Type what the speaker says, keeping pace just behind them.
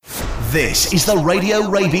This is the Radio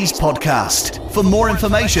Rabies podcast. For more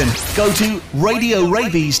information, go to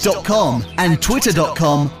radiorabies.com and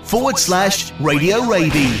twitter.com/Radio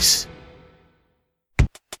Rabies.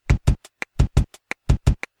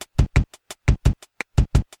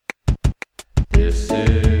 This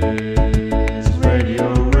is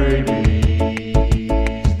Radio Rabies.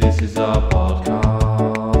 This is our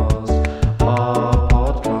podcast. Our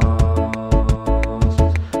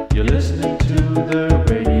podcast. You're listening to the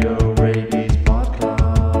Radio Rabies podcast.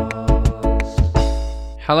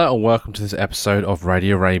 Hello and welcome to this episode of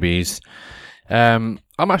Radio Rabies. I'm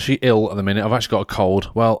actually ill at the minute. I've actually got a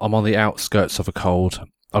cold. Well, I'm on the outskirts of a cold.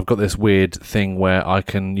 I've got this weird thing where I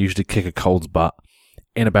can usually kick a cold's butt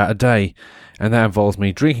in about a day. And that involves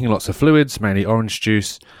me drinking lots of fluids, mainly orange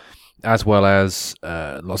juice, as well as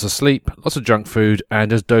lots of sleep, lots of junk food,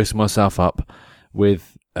 and just dosing myself up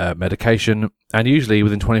with medication. And usually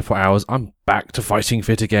within 24 hours, I'm back to fighting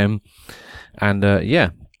fit again. And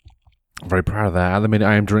I'm very proud of that. At the minute,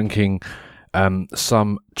 I am drinking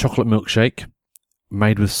some chocolate milkshake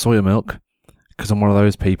made with soya milk, because I'm one of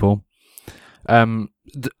those people.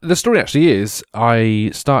 The story actually is,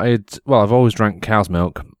 I've always drank cow's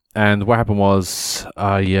milk. And what happened was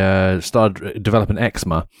I started developing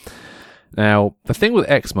eczema. Now, the thing with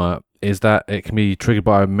eczema is that it can be triggered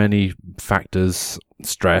by many factors,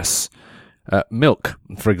 stress. Milk,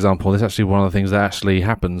 for example, is actually one of the things that actually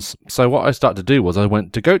happens. So what I started to do was I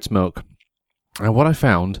went to goat's milk. And what I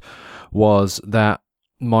found was that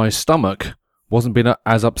my stomach wasn't being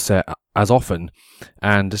as upset as often.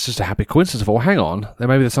 And it's just a happy coincidence. I thought, well, hang on, then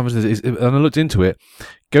maybe there's something. And I looked into it.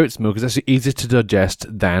 Goat's milk is actually easier to digest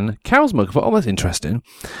than cow's milk. I thought, oh, that's interesting.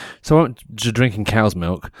 So I went to drinking cow's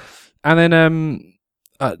milk. And then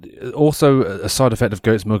also a side effect of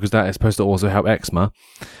goat's milk is that it's supposed to also help eczema.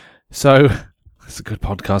 So it's a good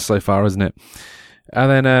podcast so far, isn't it? And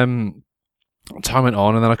then time went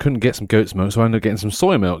on, and then I couldn't get some goat's milk, so I ended up getting some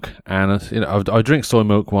soy milk. And I drink soy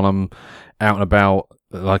milk when I'm out and about,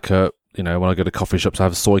 when I go to coffee shops, I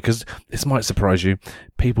have soy, because this might surprise you.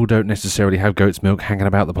 People don't necessarily have goat's milk hanging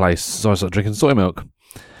about the place, so I started drinking soy milk.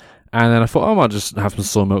 And then I thought, I might just have some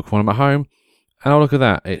soy milk when I'm at home. And look at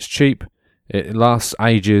that, it's cheap, it lasts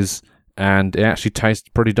ages, and it actually tastes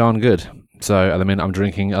pretty darn good. So at the minute, I'm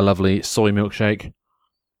drinking a lovely soy milkshake.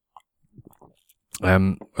 A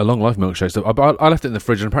long life milkshake. So I left it in the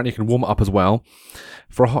fridge, and apparently you can warm it up as well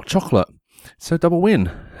for a hot chocolate. So double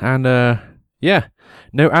win. And no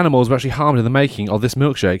animals were actually harmed in the making of this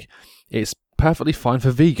milkshake. It's perfectly fine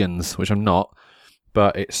for vegans, which I'm not,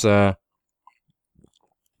 but it's I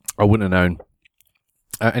wouldn't have known.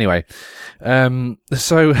 Anyway,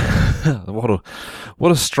 so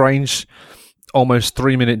what a strange, almost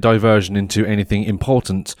 3-minute diversion into anything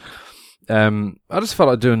important. I just felt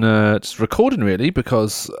like doing just recording, really,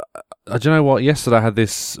 because do you know what? Yesterday I had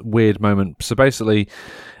this weird moment. So basically,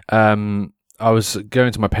 I was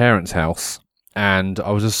going to my parents' house, and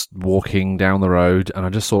I was just walking down the road, and I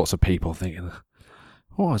just saw lots of people thinking,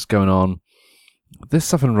 what is going on? There's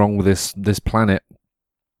something wrong with this planet.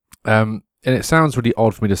 And it sounds really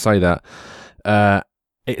odd for me to say that.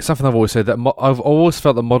 It's something I've always said, that I've always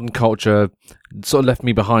felt that modern culture sort of left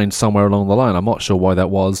me behind somewhere along the line. I'm not sure why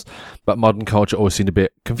that was, but modern culture always seemed a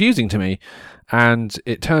bit confusing to me. And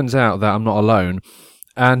it turns out that I'm not alone.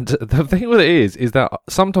 And the thing with it is that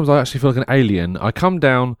sometimes I actually feel like an alien. I come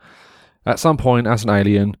down at some point as an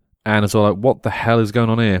alien, and it's all like, what the hell is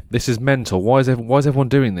going on here? This is mental. Why is everyone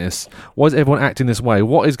doing this? Why is everyone acting this way?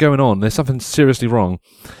 What is going on? There's something seriously wrong.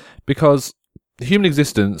 Because human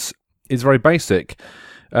existence is very basic.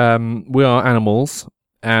 We are animals,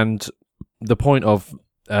 and the point of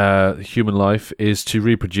human life is to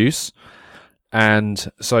reproduce. And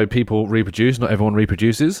so people reproduce, not everyone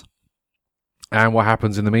reproduces. And what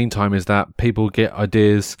happens in the meantime is that people get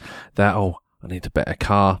ideas that, I need a better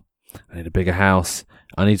car, I need a bigger house,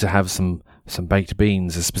 I need to have some baked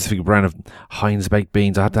beans, a specific brand of Heinz baked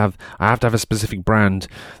beans. I have to have a specific brand.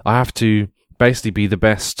 I have to basically be the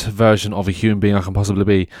best version of a human being I can possibly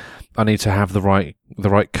be. I need to have the right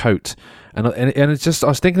coat. And it's just, I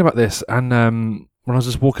was thinking about this, and when I was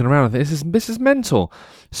just walking around, I think this is mental.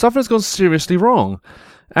 Something's gone seriously wrong.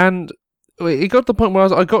 And it got to the point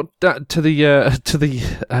where I got to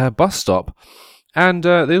the bus stop, and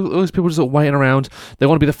all these people just sort of waiting around. They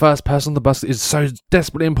want to be the first person on the bus. It's so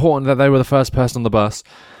desperately important that they were the first person on the bus,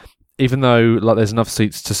 even though there's enough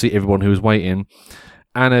seats to seat everyone who was waiting.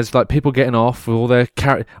 And there's people getting off with all their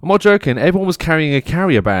I'm not joking. Everyone was carrying a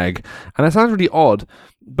carrier bag, and that sounds really odd,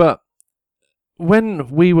 but when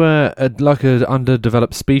we were like an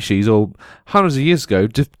underdeveloped species, or hundreds of years ago,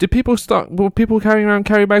 did people were people carrying around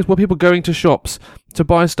carry bags? Were people going to shops to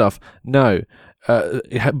buy stuff? No.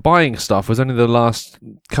 Buying stuff was only the last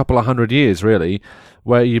couple of 100 years, really,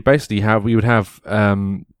 where you basically would have,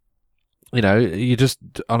 you just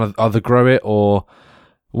either grow it or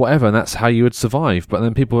whatever, and that's how you would survive. But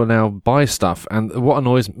then people now buy stuff, and what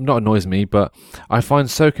not annoys me, but I find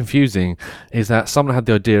so confusing is that someone had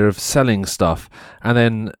the idea of selling stuff, and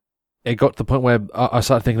then it got to the point where I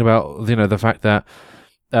started thinking about, the fact that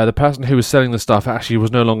the person who was selling the stuff actually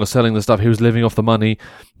was no longer selling the stuff. He was living off the money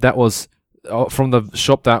that was from the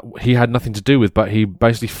shop that he had nothing to do with, but he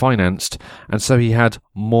basically financed, and so he had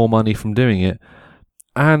more money from doing it.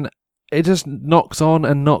 And it just knocks on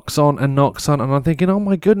and knocks on and knocks on, and I'm thinking, oh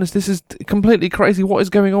my goodness, this is completely crazy. What is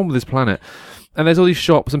going on with this planet? And there's all these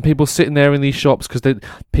shops and people sitting there in these shops because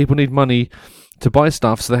people need money to buy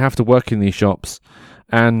stuff, so they have to work in these shops.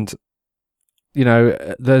 And,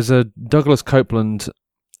 there's a Douglas Copeland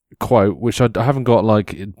quote, which I haven't got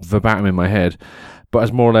like verbatim in my head, but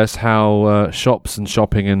it's more or less how shops and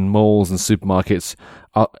shopping and malls and supermarkets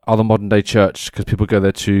are the modern day church, because people go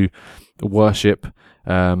there to worship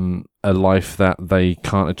a life that they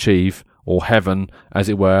can't achieve, or heaven, as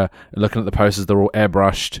it were. Looking at the posters, they're all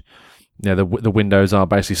airbrushed. The windows are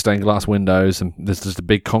basically stained glass windows, and there's just a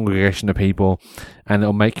big congregation of people, and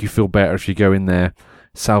it'll make you feel better if you go in there.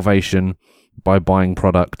 Salvation by buying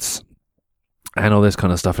products and all this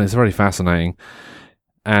kind of stuff, and it's very fascinating.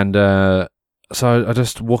 And so I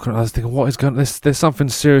just walked around, I was thinking, what is going on? There's something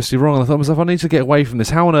seriously wrong. And I thought to myself, I need to get away from this.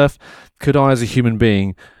 How on earth could I, as a human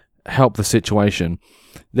being, help the situation?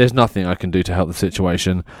 There's nothing I can do to help the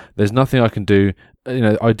situation. There's nothing I can do.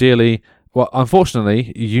 Ideally, well,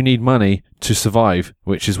 unfortunately, you need money to survive,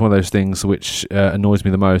 which is one of those things which annoys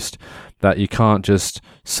me the most, that you can't just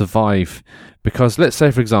survive. Because let's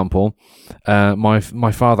say, for example,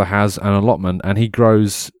 my father has an allotment, and he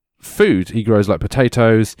grows food. He grows like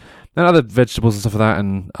potatoes and other vegetables and stuff like that,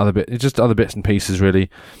 and other bits and pieces, really,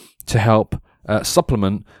 to help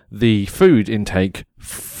supplement the food intake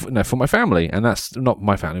for my family. And that's not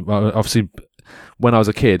my family, obviously, when I was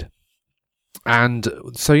a kid. And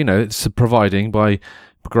so, it's providing by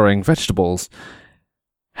growing vegetables.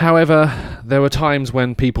 However, there were times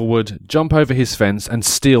when people would jump over his fence and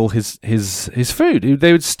steal his food.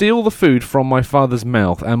 They would steal the food from my father's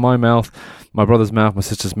mouth, and my mouth, my brother's mouth, my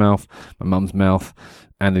sister's mouth, my mum's mouth,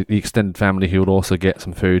 and the extended family who would also get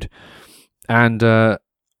some food. And so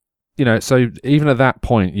even at that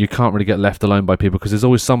point, you can't really get left alone by people, because there's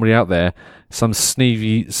always somebody out there, some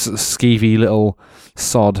skeevy little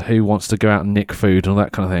sod who wants to go out and nick food and all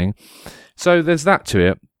that kind of thing. So there's that to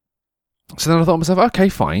it. So then I thought to myself, okay,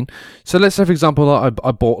 fine. So let's say, for example, I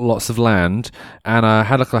bought lots of land, and I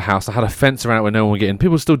had a house. I had a fence around it where no one would get in.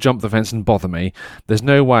 People still jump the fence and bother me. There's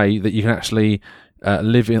no way that you can actually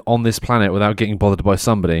live on this planet without getting bothered by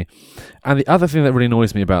somebody. And the other thing that really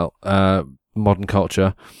annoys me about modern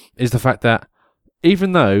culture is the fact that,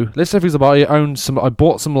 even though, let's say, for example, I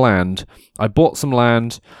bought some land,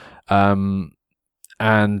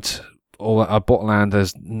 and I bought land.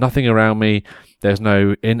 There's nothing around me. There's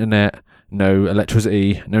no internet, no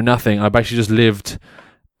electricity, no nothing. I basically just lived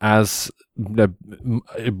as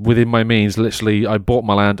within my means. Literally, I bought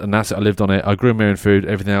my land, and that's it. I lived on it. I grew my own food,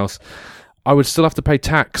 everything else. I would still have to pay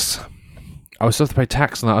tax. On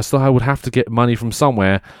that. I still would have to get money from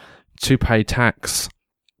somewhere to pay tax.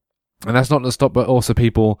 And that's not to stop, but also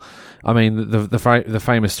people. I mean, the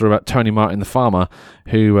famous story about Tony Martin, the farmer,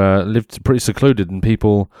 who lived pretty secluded, and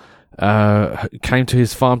people came to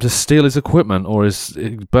his farm to steal his equipment or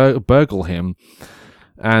burgle him.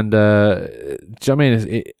 And do you know what I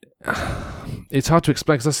mean? It's hard to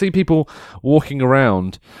explain, because I see people walking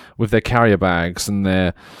around with their carrier bags, and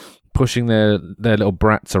they're pushing their little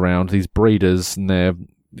brats around, these breeders, and they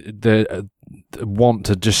want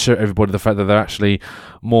to just show everybody the fact that they're actually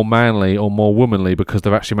more manly or more womanly because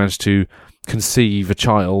they've actually managed to conceive a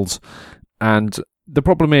child. And the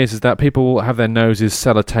problem is that people have their noses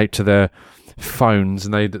sellotaped to their phones,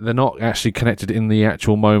 and they're not actually connected in the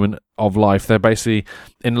actual moment of life. They're basically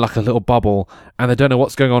in like a little bubble, and they don't know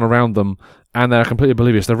what's going on around them, and they're completely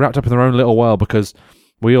oblivious. They're wrapped up in their own little world, because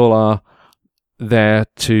we all are there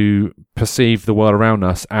to perceive the world around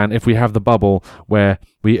us. And if we have the bubble where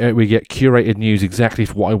we get curated news exactly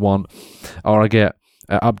for what I want, or I get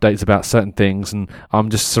updates about certain things, and I'm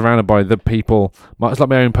just surrounded by the people. It's like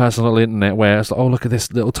my own personal little internet, where it's like, oh, look at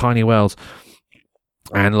this little tiny world,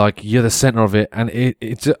 and like you're the center of it, and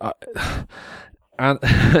it's and do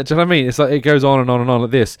you know what I mean? It's like it goes on and on and on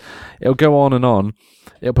like this. It'll go on and on.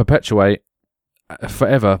 It'll perpetuate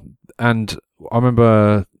forever. And I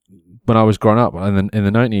remember when I was growing up in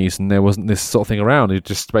the 90s, and there wasn't this sort of thing around. You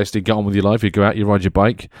just basically get on with your life. You go out, you ride your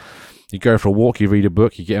bike, you go for a walk, you read a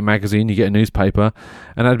book, you get a magazine, you get a newspaper,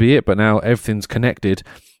 and that'd be it. But now everything's connected,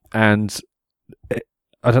 and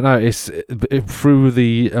I don't know, through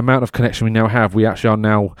the amount of connection we now have, we actually are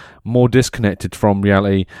now more disconnected from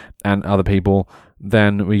reality and other people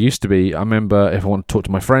than we used to be. I remember if I want to talk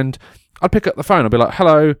to my friend, I'd pick up the phone, I'd be like,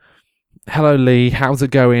 hello Lee, how's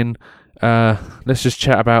it going? Let's just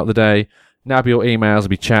chat about the day. Now it'll be your emails, it'll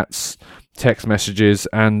be chats, text messages,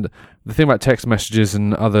 and the thing about text messages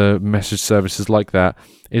and other message services like that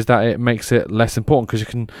is that it makes it less important, because you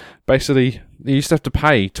can basically, you used to have to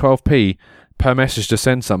pay 12p per message to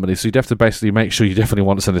send somebody, so you'd have to basically make sure you definitely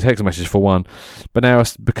want to send a text message for one, but now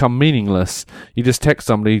it's become meaningless. You just text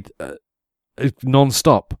somebody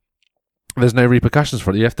non-stop. There's no repercussions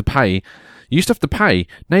for it. You have to pay. You used to have to pay.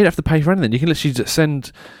 Now you don't have to pay for anything. You can literally just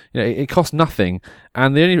send. It costs nothing.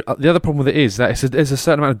 And the other problem with it is that there's a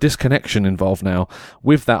certain amount of disconnection involved now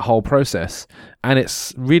with that whole process, and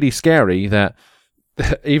it's really scary that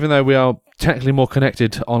even though we are technically more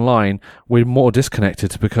connected online, we're more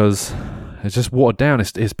disconnected because it's just watered down.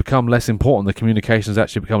 It's become less important. The communications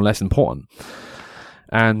actually become less important,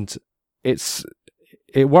 and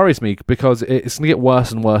it worries me because it's going to get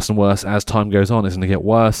worse and worse and worse as time goes on. It's going to get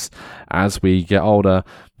worse as we get older.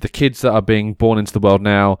 The kids that are being born into the world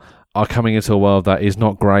now are coming into a world that is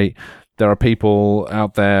not great. There are people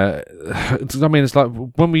out there. I mean, it's like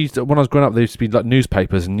when I was growing up, there used to be like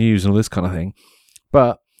newspapers and news and all this kind of thing.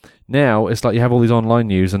 But now it's like you have all these online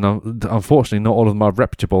news, and unfortunately, not all of them are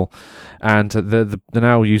reputable. And they're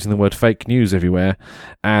now using the word fake news everywhere.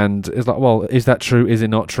 And it's like, well, is that true? Is it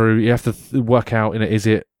not true? You have to work out, is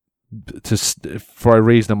it for a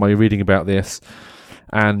reason? Am I reading about this?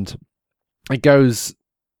 And it goes.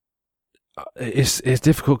 It's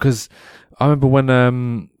difficult because I remember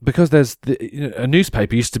when because there's a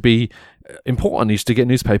newspaper used to be important. You used to get a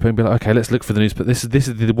newspaper and be like, okay, let's look for the news. But this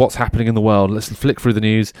is what's happening in the world. Let's flick through the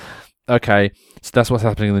news. Okay, so that's what's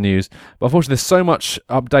happening in the news. But unfortunately, there's so much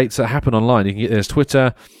updates that happen online. There's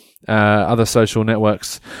Twitter, other social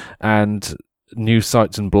networks, and news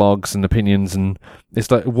sites and blogs and opinions. And it's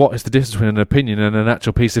like, what is the difference between an opinion and an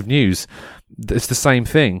actual piece of news? It's the same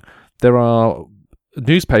thing. There are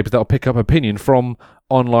newspapers that will pick up opinion from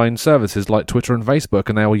online services like Twitter and Facebook,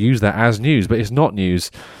 and they will use that as news, but it's not news.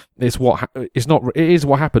 It is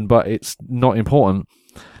what happened, but it's not important,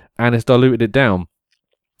 and it's diluted it down.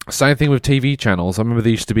 Same thing with TV channels. I remember there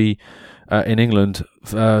used to be in England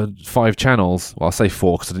 5 channels. Well, I'll say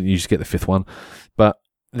 4 because I didn't usually get the 5th one, but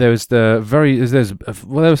there was 5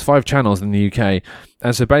 channels in the UK,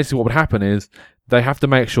 and so basically what would happen is they have to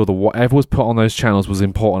make sure that whatever was put on those channels was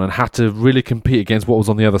important and had to really compete against what was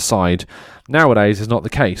on the other side. Nowadays, it's not the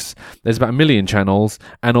case. There's about 1 million channels,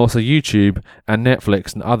 and also YouTube and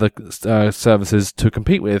Netflix and other services to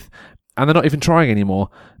compete with, and they're not even trying anymore.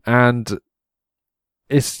 And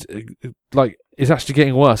it's actually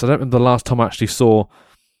getting worse. I don't remember the last time I actually saw.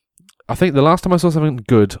 I think the last time I saw something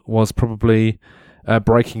good was probably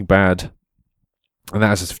Breaking Bad, and that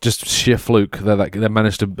was just sheer fluke that they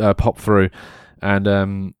managed to pop through. And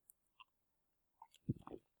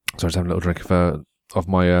sorry, just having a little drink of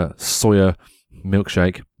my soya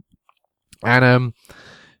milkshake, and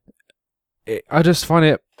I just find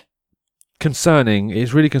it concerning.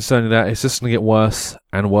 It's really concerning that it's just going to get worse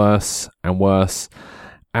and worse and worse.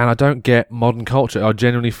 And I don't get modern culture. I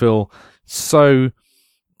genuinely feel so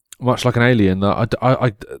much like an alien that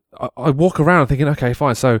I walk around thinking, okay,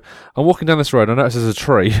 fine. So I'm walking down this road. I notice there's a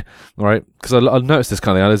tree, right? Because I noticed this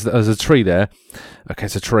kind of thing. There's a tree there. Okay,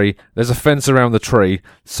 it's a tree. There's a fence around the tree,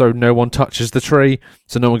 so no one touches the tree,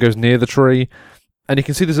 so no one goes near the tree. And you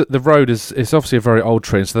can see the road is obviously a very old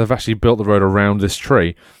tree, and so they've actually built the road around this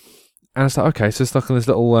tree. And it's like, okay, so it's like on this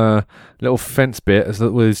little fence bit.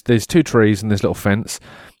 There's 2 trees and this little fence.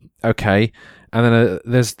 Okay. And then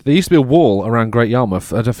there used to be a wall around Great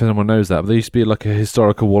Yarmouth. I don't know if anyone knows that, but there used to be like a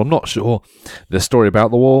historical wall. I'm not sure the story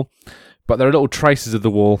about the wall, but there are little traces of the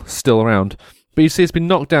wall still around. But you see it's been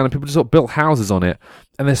knocked down and people just sort of built houses on it.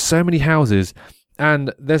 And there's so many houses.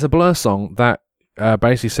 And there's a Blur song that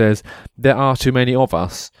basically says, there are too many of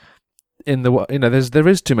us. There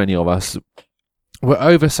is too many of us. We're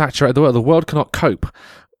oversaturated. The world cannot cope.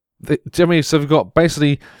 So we've got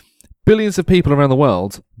basically billions of people around the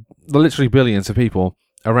world, literally billions of people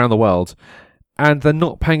around the world, and they're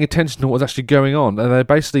not paying attention to what's actually going on. And they're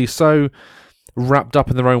basically so wrapped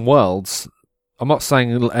up in their own worlds. I'm not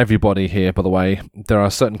saying everybody here, by the way. There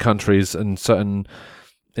are certain countries and certain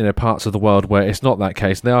parts of the world where it's not that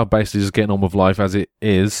case. They are basically just getting on with life as it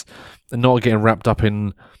is, and not getting wrapped up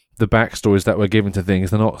in the backstories that we're giving to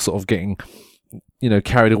things. They're not sort of getting,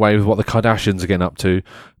 carried away with what the Kardashians are getting up to,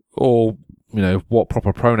 or what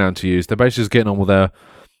proper pronoun to use. They're basically just getting on with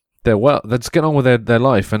they're just getting on with their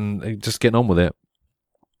life and just getting on with it.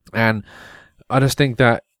 And I just think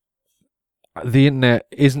that the internet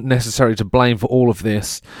isn't necessarily to blame for all of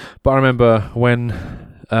this. But I remember when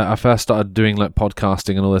I first started doing like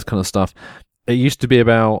podcasting and all this kind of stuff, it used to be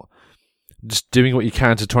about just doing what you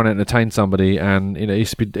can to try and entertain somebody, and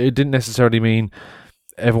it didn't necessarily mean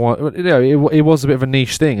everyone. It was a bit of a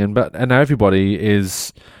niche thing, and now everybody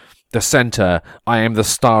is the center. I am the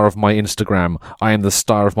star of my Instagram. I am the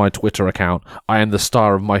star of my Twitter account. I am the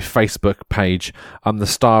star of my Facebook page. I'm the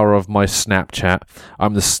star of my Snapchat.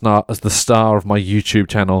 I'm the star of my YouTube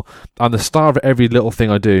channel. I'm the star of every little thing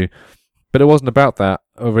I do. But it wasn't about that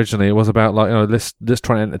originally. It was about let's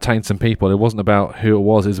try and entertain some people. It wasn't about who it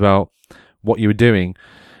was. It's about what you were doing,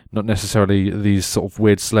 not necessarily these sort of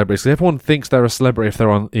weird celebrities. 'Cause everyone thinks they're a celebrity if they're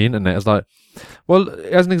on the internet. It's like, well,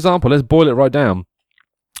 as an example, let's boil it right down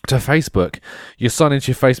to Facebook. You sign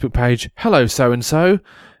into your Facebook page, hello so-and-so,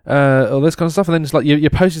 all this kind of stuff, and then it's like you're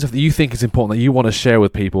posting stuff that you think is important, that you want to share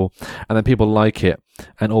with people, and then people like it,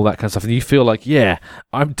 and all that kind of stuff, and you feel like, yeah,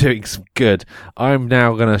 I'm doing some good. I'm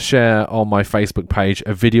now going to share on my Facebook page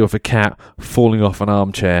a video of a cat falling off an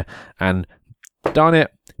armchair, and darn it,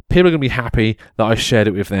 people are going to be happy that I shared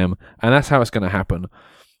it with them, and that's how it's going to happen.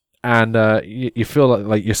 And you feel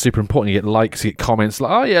like you're super important. You get likes, you get comments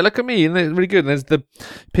like, oh yeah, look at me, and it's really good. And there's the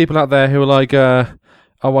people out there who are like, oh,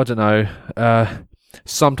 I don't know,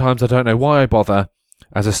 sometimes I don't know why I bother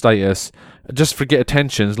as a status, just for get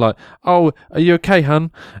attention. It's like, oh, are you okay,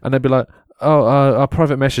 hun? And they'd be like, oh,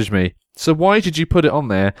 private message me. So why did you put it on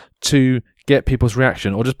there to get people's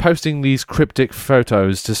reaction, or just posting these cryptic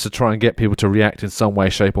photos just to try and get people to react in some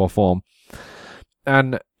way, shape or form?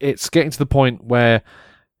 And it's getting to the point where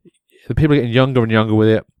the people are getting younger and younger with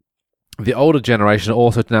it. The older generation are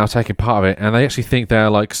also now taking part of it, and they actually think they're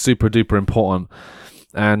like super duper important.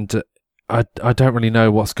 And I don't really know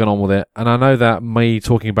what's going on with it. And I know that me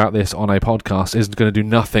talking about this on a podcast isn't going to do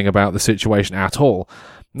nothing about the situation at all.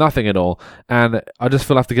 Nothing at all. And I just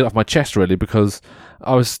feel I have to get off my chest, really, because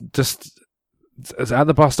I was just at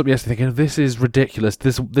the bus stop yesterday thinking, this is ridiculous.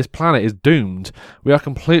 This planet is doomed. We are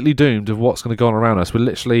completely doomed of what's going to go on around us. We're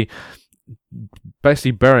literally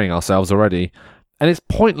basically burying ourselves already, and it's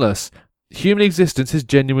pointless. Human existence is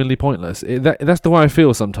genuinely pointless. That's the way I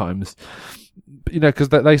feel sometimes, because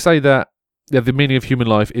they say that the meaning of human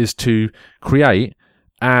life is to create,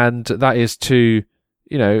 and that is to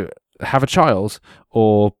have a child,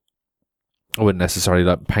 or I wouldn't necessarily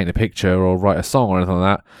like paint a picture or write a song or anything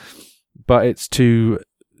like that, but it's to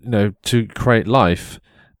to create life.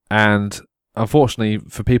 And unfortunately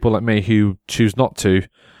for people like me who choose not to,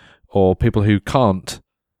 or people who can't,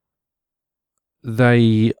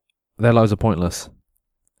 their lives are pointless.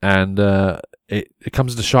 And it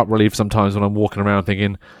comes to sharp relief sometimes when I'm walking around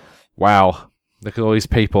thinking, wow, look at all these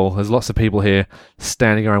people. There's lots of people here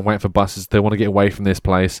standing around waiting for buses. They want to get away from this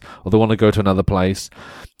place, or they want to go to another place,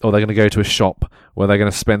 or they're going to go to a shop where they're going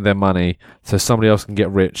to spend their money so somebody else can get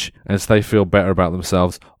rich and so they feel better about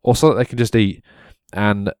themselves, or so that they can just eat.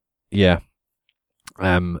 And yeah.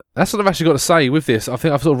 That's what I've actually got to say with this. I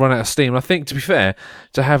think I've sort of run out of steam. I think, to be fair,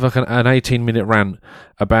 to have like an 18-minute rant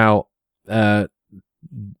about the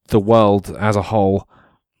world as a whole,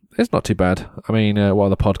 it's not too bad. I mean, what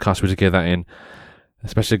other podcast would you get that in?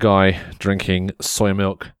 Especially a guy drinking soy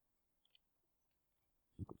milk.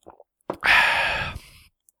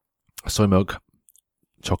 Soy milk.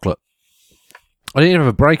 Chocolate. I didn't even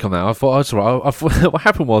have a break on that. I thought, that's all right. I thought what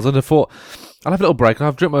happened was, I thought, I'll have a little break and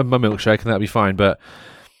I'll drink my milkshake and that'll be fine. But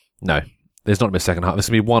no, there's not going to be a second half. There's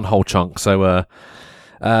going to be one whole chunk. So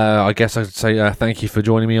I guess I could say thank you for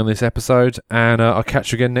joining me on this episode, and I'll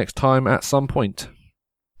catch you again next time at some point.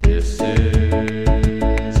 This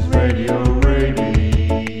is Radio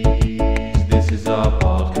Rabies. This is our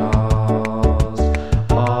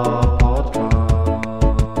podcast. Our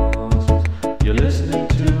podcast. You're listening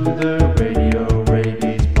to the Radio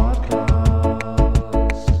Rabies podcast.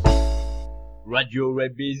 Radio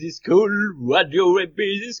Rabies is cool. Radio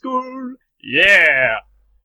Rabies is cool. Yeah.